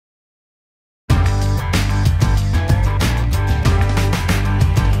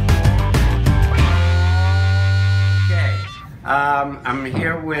I'm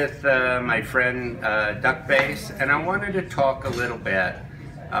here with my friend Duck Bass, and I wanted to talk a little bit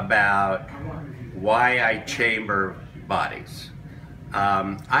about why I chamber bodies.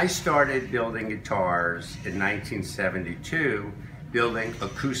 I started building guitars in 1972, building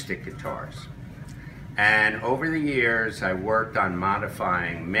acoustic guitars. And over the years, I worked on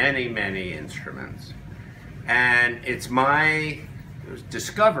modifying many instruments. And it's my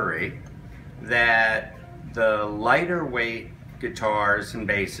discovery that the lighter weight guitars and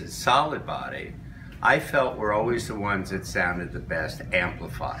basses, solid body, I felt were always the ones that sounded the best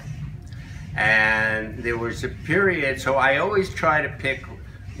amplified. And there was a period, so I always try to pick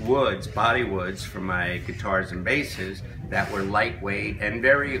woods, body woods for my guitars and basses that were lightweight and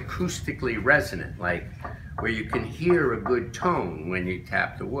very acoustically resonant, like where you can hear a good tone when you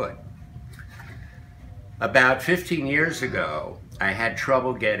tap the wood. About 15 years ago, I had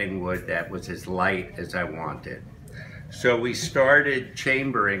trouble getting wood that was as light as I wanted. So we started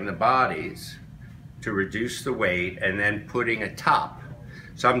chambering the bodies to reduce the weight and then putting a top.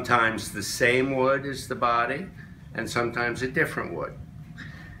 Sometimes the same wood as the body and sometimes a different wood.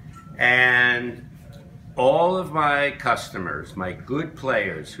 And all of my customers, my good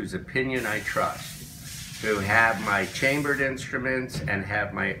players whose opinion I trust, who have my chambered instruments and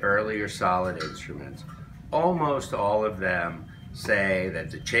have my earlier solid instruments, almost all of them say that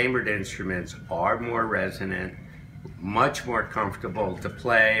the chambered instruments are more resonant, much more comfortable to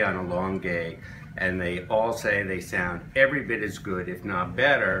play on a long gig, and they all say they sound every bit as good, if not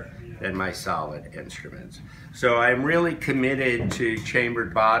better, than my solid instruments. So I'm really committed to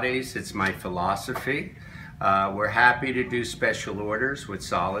chambered bodies. It's my philosophy. We're happy to do special orders with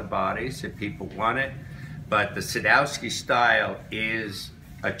solid bodies if people want it, but the Sadowsky style is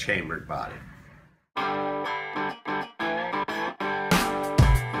a chambered body.